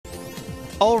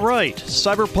Alright,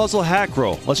 Cyber Puzzle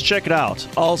HackRow. Let's check it out.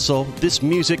 Also, this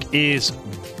music is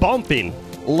bumping.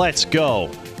 Let's go.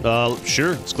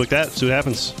 Sure, let's click that, see what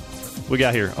happens. What we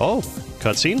got here? Oh,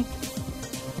 cutscene?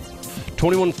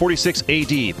 2146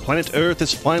 AD. Planet Earth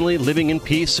is finally living in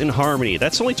peace and harmony.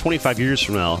 That's only 25 years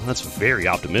from now. That's very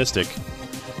optimistic.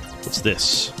 What's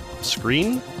this?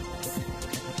 Screen?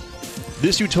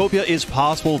 This utopia is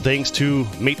possible thanks to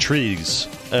Matrix,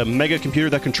 a mega computer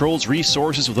that controls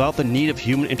resources without the need of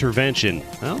human intervention.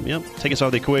 Well, yeah, take us out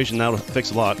of the equation, that would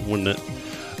fix a lot, wouldn't it?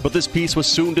 But this peace was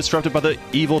soon disrupted by the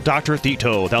evil Dr.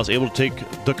 Thito that was able to take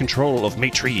the control of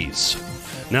Matrix.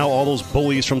 Now all those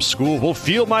bullies from school will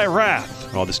feel my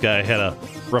wrath. Oh, this guy had a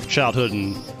rough childhood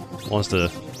and wants to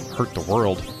hurt the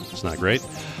world. It's not great.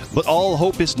 But all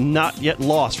hope is not yet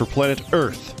lost for planet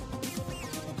Earth.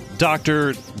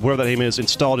 Dr. whatever that name is,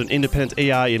 installed an independent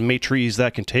AI in Matrix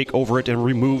that can take over it and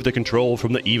remove the control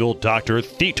from the evil Dr.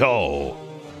 Thito.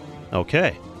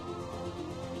 Okay.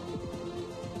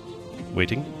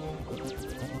 Waiting.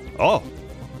 Oh!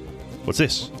 What's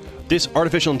this? This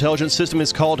artificial intelligence system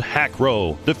is called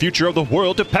HackRow. The future of the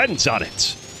world depends on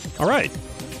it. Alright.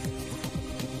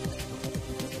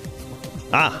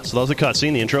 Ah, so that was the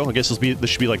cutscene, the intro. I guess this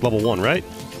should be like level 1, right?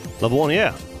 Level 1,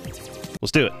 yeah.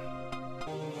 Let's do it.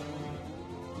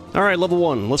 Alright, level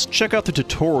 1. Let's check out the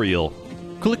tutorial.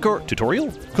 Click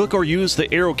or use the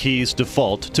arrow keys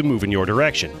default to move in your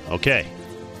direction. Okay.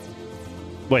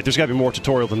 Wait, there's gotta be more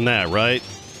tutorial than that, right?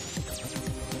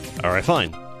 Alright,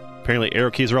 fine. Apparently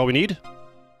arrow keys are all we need?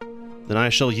 Then I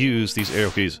shall use these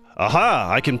arrow keys.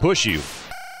 Aha! I can push you!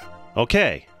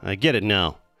 Okay, I get it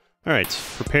now. Alright,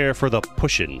 prepare for the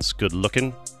push-ins. Good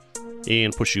looking.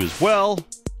 And push you as well.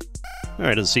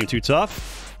 Alright, doesn't seem too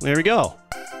tough. There we go.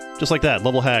 Just like that,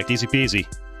 level hacked, easy peasy.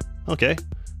 Okay,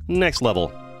 next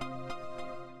level.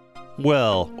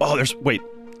 Well, oh, there's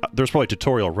probably a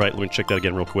tutorial, right? Let me check that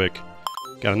again real quick.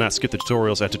 Gotta not skip the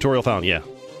tutorials. Tutorial found, yeah.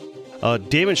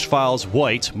 Damaged files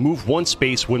white, move one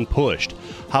space when pushed.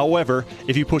 However,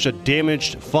 if you push a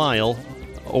damaged file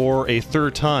or a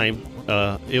third time,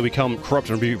 it'll become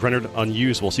corrupted and be rendered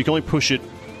unusable. So you can only push it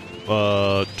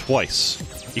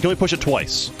twice. You can only push it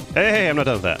twice. Hey, I'm not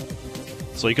done with that.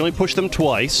 So you can only push them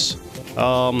twice.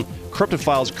 Corrupted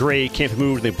files gray, can't be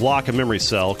moved, and they block a memory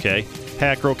cell, okay.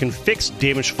 HackRow can fix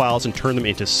damaged files and turn them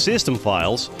into system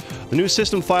files. The new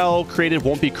system file created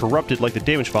won't be corrupted like the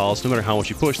damaged files, no matter how much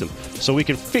you push them. So we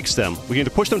can fix them. We can either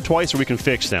push them twice or we can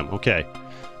fix them. Okay.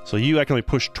 So I can only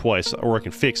push twice, or I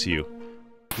can fix you.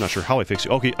 I'm not sure how I fix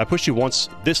you. Okay, I pushed you once.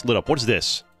 This lit up. What is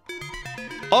this?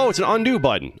 Oh, it's an undo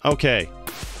button. Okay.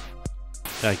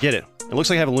 I get it. It looks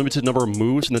like I have a limited number of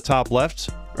moves in the top left.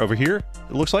 Over here,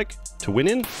 it looks like. To win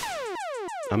in.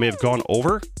 I may have gone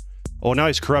over. Oh, now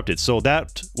he's corrupted. So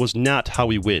that was not how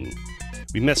we win.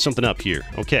 We messed something up here.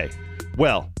 Okay.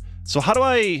 Well, so how do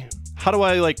I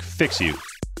like fix you?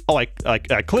 Oh, I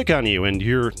click on you and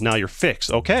now you're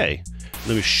fixed. Okay.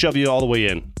 Let me shove you all the way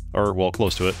in, or well,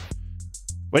 close to it.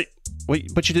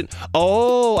 Wait, but you didn't.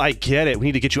 Oh, I get it. We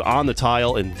need to get you on the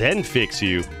tile and then fix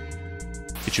you.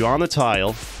 Get you on the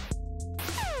tile,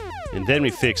 and then we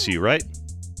fix you, right?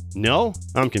 No,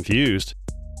 I'm confused.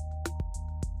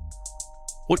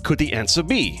 What could the answer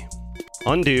be?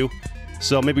 Undo.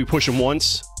 So maybe we push him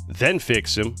once, then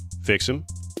fix him. Fix him.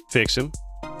 Fix him.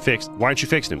 Fix. Why aren't you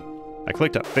fixing him? I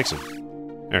clicked on fix him.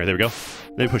 Alright, there we go.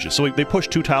 Then push it. So they push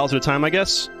 2 tiles at a time, I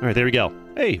guess? Alright, there we go.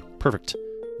 Hey, perfect.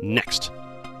 Next.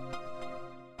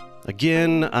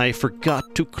 Again, I forgot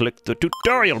to click the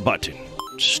tutorial button.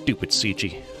 Stupid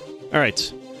CG.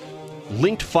 Alright.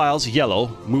 Linked files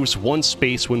yellow moves 1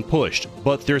 space when pushed,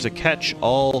 but there's a catch.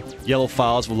 All yellow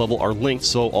files of a level are linked,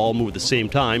 so all move at the same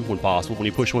time when possible when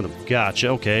you push one of them. Gotcha,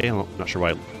 okay. I'm not sure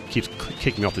why it keeps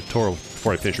kicking me off the tutorial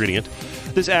before I finish reading it.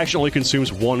 This action only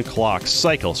consumes 1 clock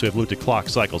cycle, so we have limited clock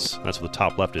cycles. That's what the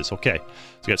top left is. Okay. So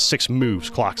we got 6 moves.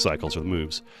 Clock cycles are the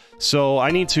moves. So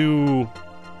I need to...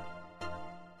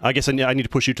 I guess I need to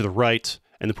push you to the right,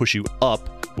 and then push you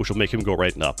up, which will make him go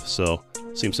right and up. So,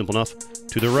 seems simple enough.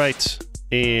 To the right,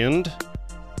 and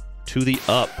to the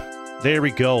up. There we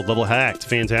go, level hacked.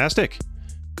 Fantastic.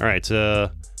 Alright,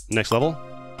 next level.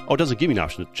 Oh, it doesn't give me an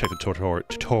option to check the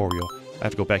tutorial. I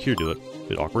have to go back here to do it. A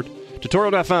bit awkward.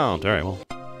 Tutorial not found. Alright, well,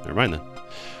 never mind then.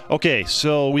 Okay,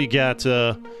 so we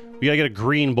gotta get a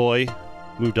green boy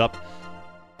moved up.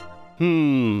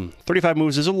 35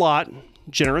 moves is a lot.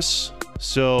 Generous.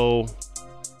 So,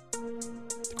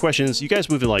 the question is, you guys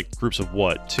move in like groups of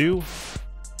what? 2?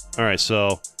 Alright,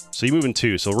 so you move in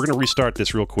 2. So we're gonna restart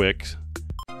this real quick.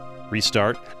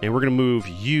 Restart. And we're gonna move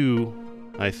you,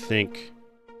 I think.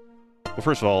 Well,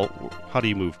 first of all, how do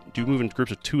you move? Do you move in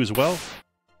groups of 2 as well?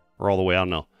 Or all the way, I don't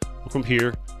know. We'll come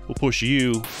here. We'll push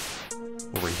you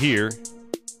over here.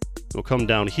 We'll come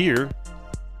down here.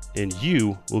 And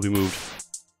you will be moved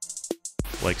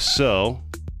like so.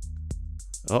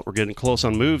 Oh, we're getting close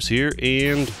on moves here.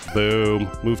 And boom.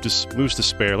 Moves to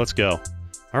spare. Let's go.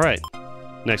 All right.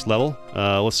 Next level.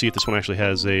 Let's see if this one actually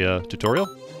has a tutorial.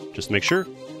 Just to make sure.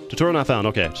 Tutorial not found.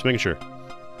 Okay, just making sure.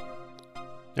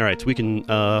 All right, so we can,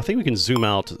 I think we can zoom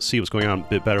out to see what's going on a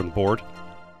bit better on the board.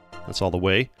 That's all the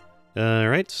way. All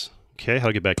right. Okay, how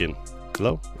to get back in?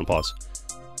 Hello? Unpause.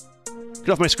 Get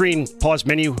off my screen. Pause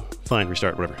menu. Fine,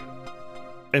 restart, whatever.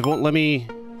 It won't let me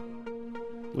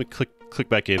click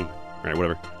back in. All right,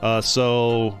 whatever.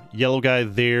 So, yellow guy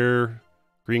there.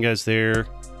 Green guy's there.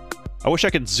 I wish I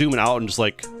could zoom it out and just,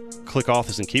 like, click off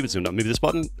this and keep it zoomed up. Maybe this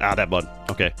button? Ah, that button.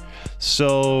 Okay.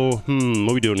 So,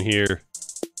 what are we doing here?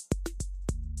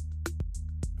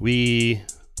 I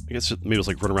guess maybe let's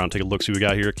like run around and take a look, see what we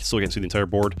got here. Still can't see the entire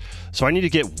board. So I need to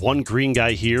get one green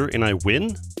guy here and I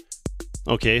win?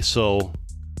 Okay, so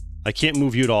I can't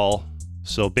move you at all.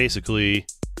 So basically,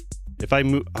 if I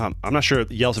move, I'm not sure if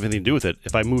the yellows have anything to do with it.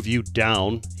 If I move you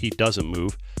down, he doesn't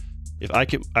move. If I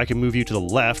can move you to the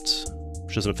left,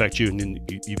 which doesn't affect you, and then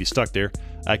you'd be stuck there.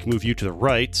 I can move you to the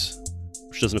right,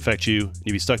 which doesn't affect you, and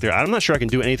you'd be stuck there. I'm not sure I can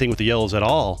do anything with the yellows at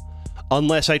all,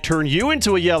 unless I turn you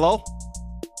into a yellow.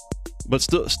 But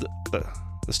that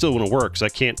still wouldn't work, because I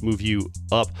can't move you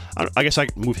up. I guess I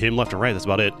can move him left and right, that's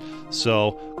about it.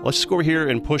 So, let's just go over here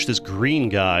and push this green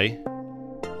guy.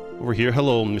 Over here,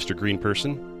 hello, Mr. Green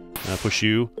person. Push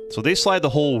you. So they slide the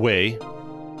whole way.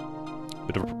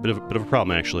 Bit of a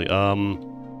problem, actually.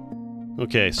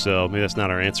 Okay, so maybe that's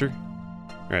not our answer.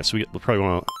 Alright, so we'll probably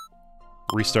want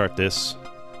to restart this.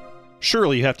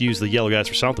 Surely you have to use the yellow guys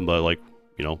for something, but, like,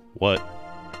 you know, what?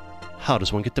 How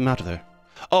does one get them out of there?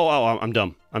 Oh, I'm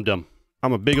dumb.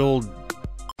 I'm a big old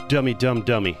dummy.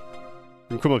 We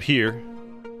can come up here,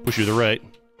 push you to the right.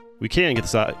 We can get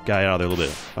this guy out of there a little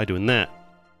bit by doing that.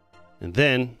 And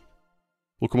then,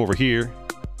 we'll come over here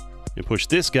and push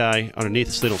this guy underneath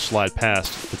so they don't slide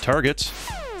past the targets,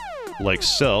 like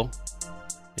so.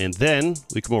 And then,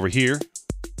 we come over here,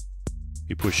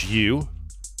 we push you,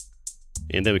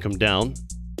 and then we come down,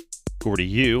 go over to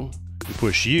you, we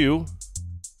push you,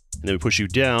 and then we push you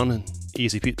down.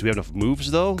 Easy. Do we have enough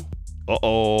moves, though?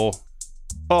 Uh-oh.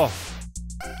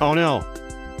 Oh no.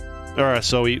 Alright,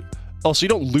 so so you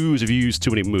don't lose if you use too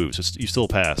many moves. You still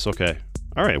pass. Okay.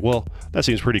 Alright, well, that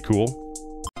seems pretty cool.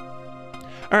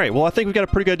 Alright, well, I think we've got a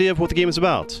pretty good idea of what the game is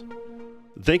about.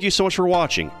 Thank you so much for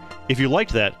watching. If you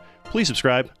liked that, please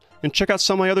subscribe and check out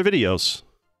some of my other videos.